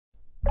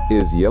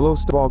Is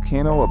Yellowstone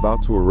volcano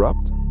about to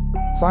erupt?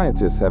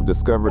 Scientists have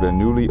discovered a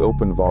newly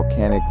opened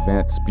volcanic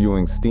vent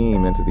spewing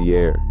steam into the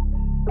air.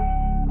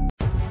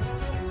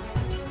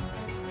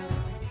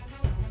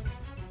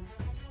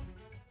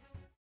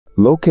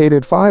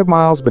 Located 5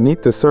 miles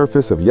beneath the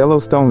surface of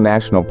Yellowstone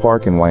National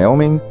Park in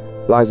Wyoming,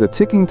 lies a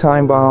ticking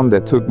time bomb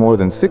that took more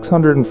than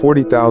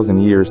 640,000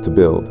 years to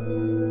build.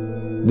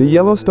 The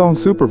Yellowstone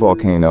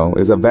supervolcano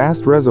is a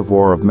vast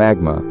reservoir of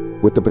magma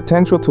with the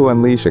potential to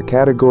unleash a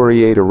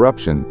Category 8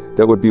 eruption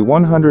that would be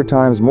 100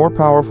 times more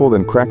powerful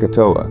than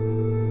Krakatoa.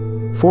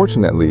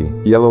 Fortunately,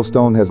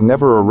 Yellowstone has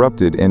never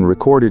erupted in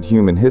recorded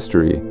human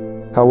history.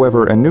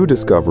 However, a new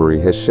discovery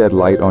has shed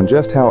light on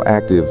just how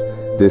active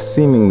this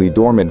seemingly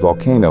dormant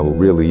volcano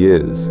really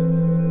is.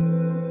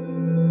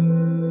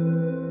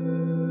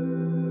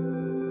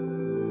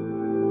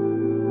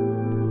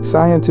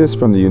 Scientists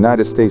from the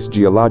United States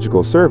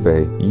Geological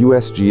Survey,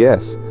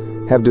 USGS,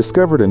 have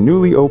discovered a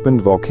newly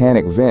opened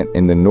volcanic vent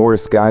in the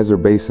Norris Geyser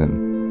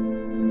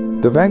Basin.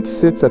 The vent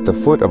sits at the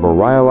foot of a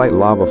rhyolite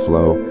lava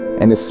flow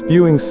and is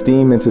spewing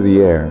steam into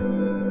the air.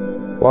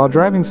 While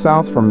driving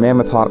south from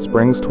Mammoth Hot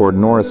Springs toward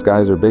Norris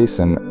Geyser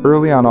Basin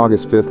early on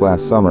August 5th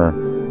last summer,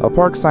 a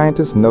park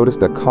scientist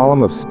noticed a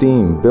column of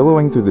steam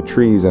billowing through the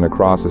trees and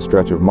across a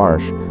stretch of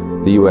marsh,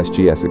 the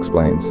USGS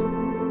explains.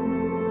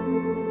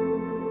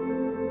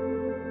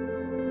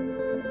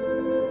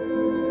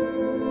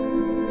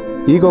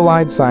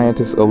 Eagle-eyed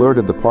scientists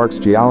alerted the park's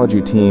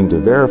geology team to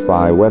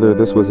verify whether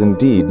this was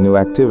indeed new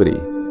activity.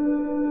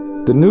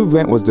 The new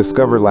vent was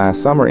discovered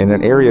last summer in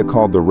an area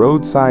called the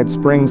Roadside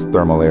Springs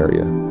Thermal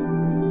Area.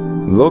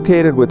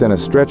 Located within a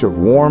stretch of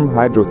warm,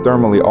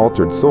 hydrothermally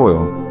altered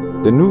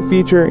soil, the new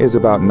feature is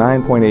about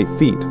 9.8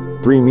 feet,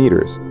 3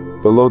 meters,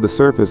 below the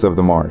surface of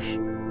the marsh.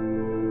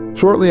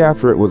 Shortly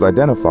after it was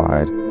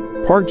identified,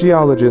 park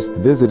geologists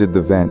visited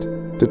the vent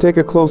to take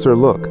a closer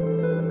look.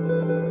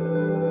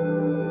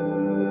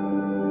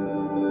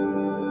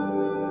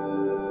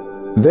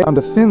 They found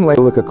a thin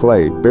layer of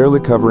clay barely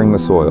covering the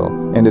soil,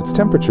 and its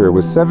temperature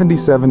was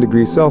 77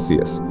 degrees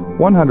Celsius,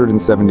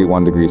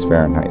 171 degrees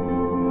Fahrenheit.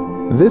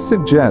 This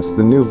suggests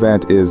the new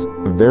vent is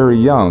very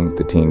young,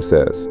 the team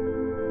says.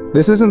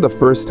 This isn't the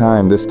first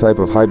time this type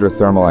of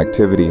hydrothermal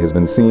activity has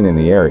been seen in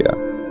the area.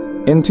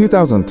 In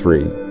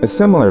 2003, a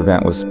similar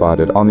vent was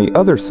spotted on the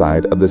other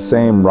side of the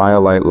same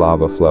rhyolite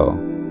lava flow.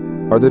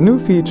 Are the new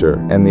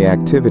feature and the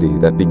activity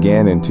that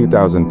began in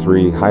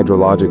 2003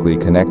 hydrologically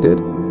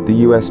connected?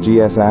 The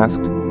USGS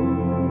asked.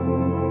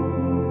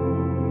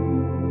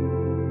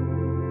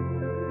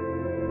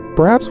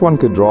 Perhaps one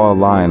could draw a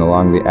line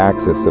along the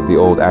axis of the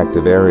old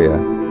active area,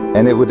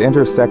 and it would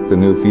intersect the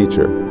new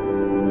feature.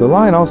 The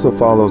line also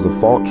follows a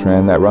fault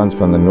trend that runs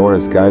from the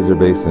Norris Geyser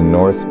Basin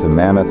north to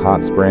Mammoth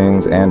Hot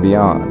Springs and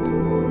beyond.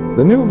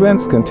 The new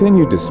vents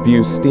continue to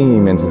spew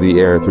steam into the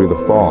air through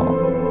the fall,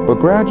 but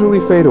gradually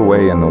fade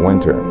away in the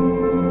winter.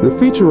 The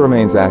feature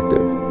remains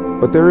active,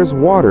 but there is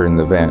water in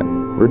the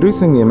vent,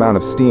 reducing the amount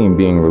of steam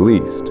being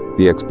released,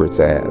 the experts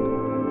add.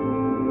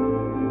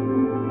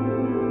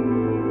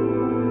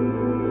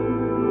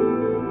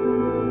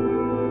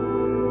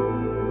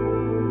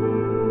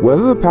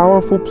 Whether the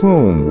powerful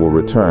plume will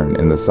return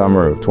in the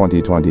summer of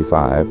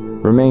 2025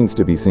 remains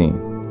to be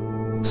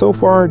seen. So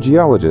far,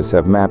 geologists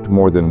have mapped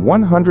more than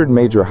 100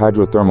 major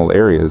hydrothermal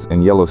areas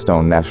in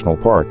Yellowstone National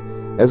Park,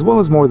 as well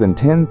as more than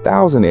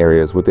 10,000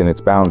 areas within its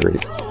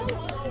boundaries.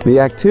 The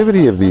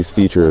activity of these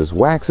features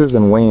waxes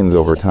and wanes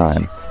over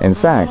time. In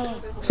fact,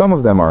 some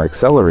of them are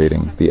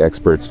accelerating, the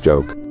experts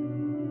joke.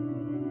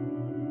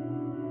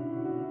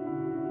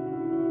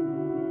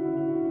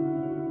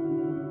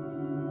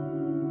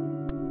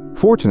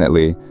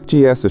 Fortunately,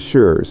 GS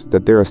assures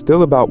that there are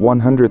still about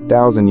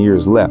 100,000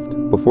 years left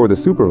before the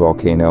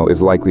supervolcano is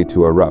likely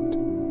to erupt.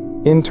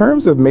 In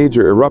terms of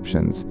major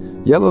eruptions,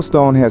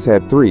 Yellowstone has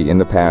had 3 in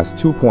the past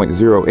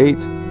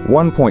 2.08,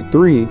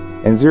 1.3,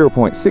 and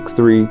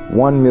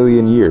 0.631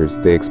 million years,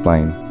 they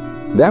explain.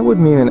 That would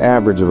mean an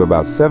average of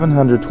about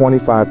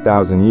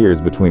 725,000 years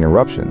between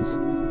eruptions.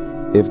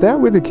 If that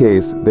were the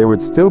case, there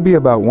would still be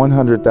about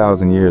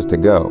 100,000 years to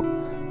go,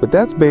 but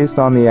that's based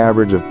on the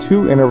average of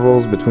 2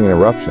 intervals between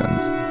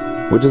eruptions,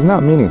 which is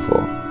not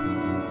meaningful.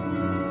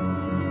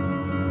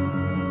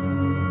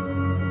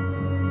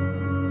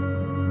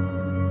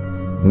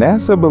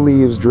 NASA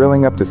believes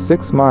drilling up to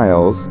 6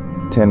 miles,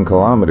 10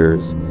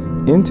 kilometers,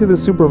 into the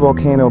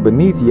supervolcano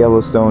beneath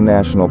Yellowstone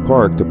National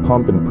Park to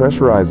pump in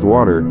pressurized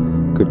water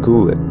could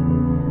cool it.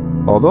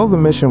 Although the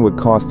mission would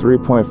cost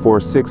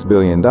 $3.46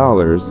 billion,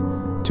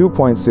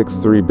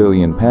 2.63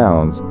 billion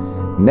pounds,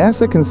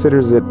 NASA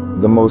considers it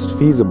the most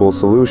feasible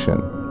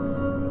solution.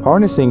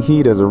 Harnessing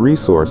heat as a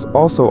resource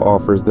also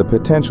offers the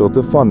potential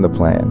to fund the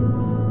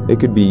plan. It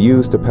could be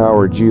used to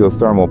power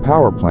geothermal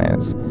power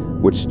plants,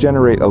 which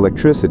generate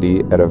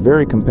electricity at a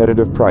very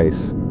competitive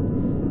price.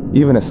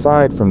 Even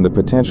aside from the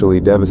potentially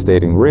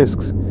devastating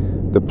risks,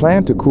 the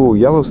plan to cool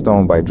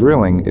Yellowstone by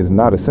drilling is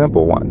not a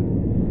simple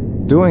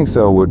one. Doing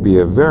so would be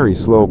a very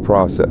slow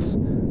process,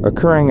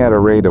 occurring at a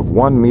rate of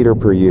 1 meter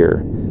per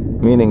year,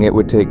 meaning it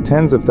would take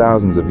tens of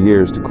thousands of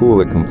years to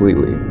cool it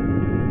completely.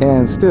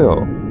 And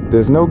still,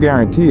 there's no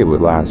guarantee it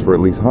would last for at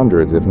least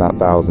hundreds if not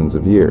thousands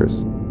of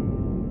years.